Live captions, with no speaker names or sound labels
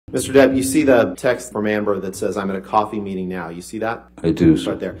Mr. Depp, you see the text from Amber that says, I'm at a coffee meeting now. You see that? I do,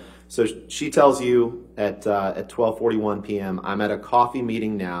 sir. Right there. So she tells you at 12:41 p.m., I'm at a coffee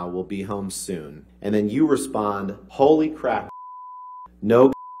meeting now, we'll be home soon. And then you respond, holy crap,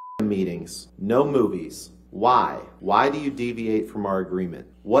 no meetings, no movies. Why? Why do you deviate from our agreement?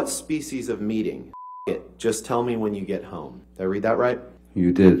 What species of meeting? It. Just tell me when you get home. Did I read that right?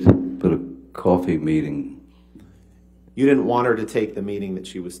 You did, but a coffee meeting. You didn't want her to take the meeting that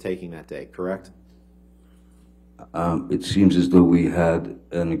she was taking that day, correct? It seems as though we had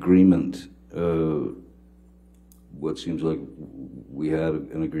an agreement, what seems like we had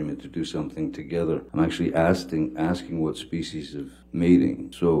an agreement to do something together. I'm actually asking what species of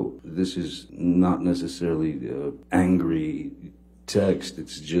meeting. So this is not necessarily angry text,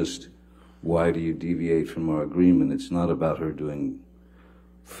 it's just, why do you deviate from our agreement? It's not about her doing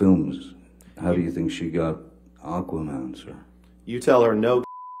films. How do you think she got Aquaman, sir? You tell her no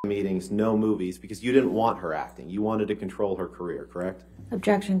meetings, no movies, because you didn't want her acting. You wanted to control her career, correct?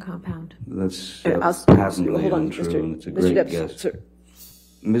 Objection, compound. That's hold patently on, untrue, Mr. and it's a Mr. great Depp, guess. sir.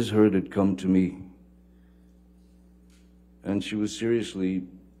 Ms. Heard had come to me, and she was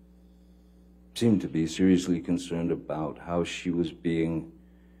seemed to be seriously concerned about how she was being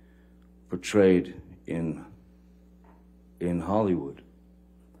portrayed in Hollywood.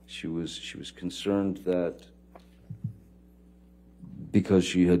 She was concerned that because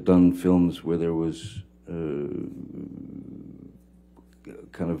she had done films where there was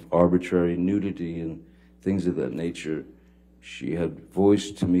kind of arbitrary nudity and things of that nature, she had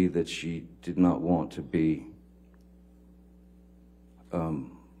voiced to me that she did not want to be,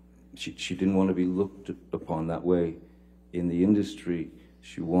 she didn't want to be looked upon that way in the industry.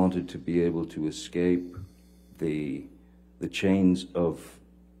 She wanted to be able to escape the chains of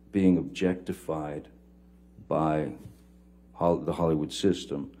being objectified by the Hollywood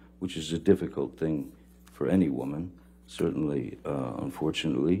system, which is a difficult thing for any woman, certainly,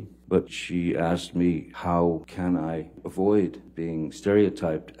 unfortunately. But she asked me, how can I avoid being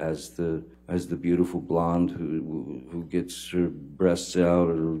stereotyped as the beautiful blonde who gets her breasts out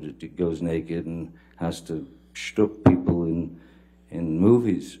or goes naked and has to shtuck people in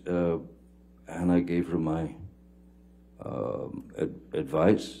movies? And I gave her my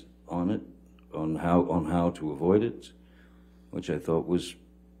advice on it, on how to avoid it, which I thought was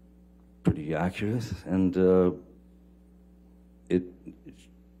pretty accurate, and her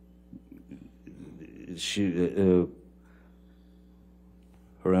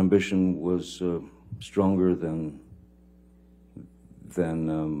ambition was stronger than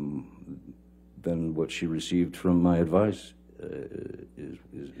what she received from my advice.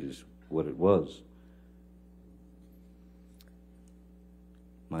 Is what it was.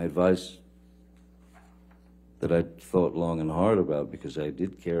 My advice that I thought long and hard about, because I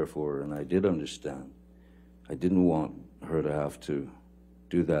did care for her and I did understand. I didn't want her to have to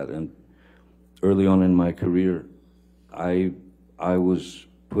do that. And early on in my career, I was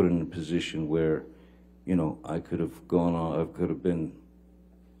put in a position where, you know, I could have gone on, I could have been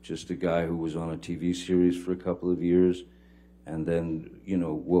just a guy who was on a TV series for a couple of years, and then, you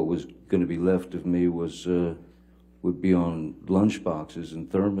know, what was going to be left of me was would be on lunchboxes and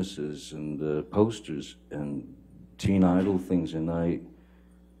thermoses and posters and teen idol things, and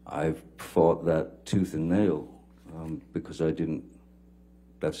I've fought that tooth and nail because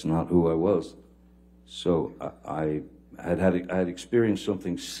that's not who I was. So I had experienced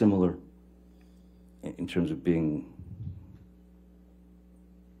something similar in terms of being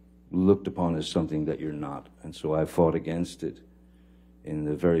looked upon as something that you're not, and so I fought against it in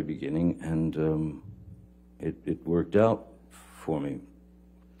the very beginning, and it worked out for me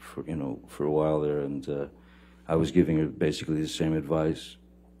for a while there, and I was giving her basically the same advice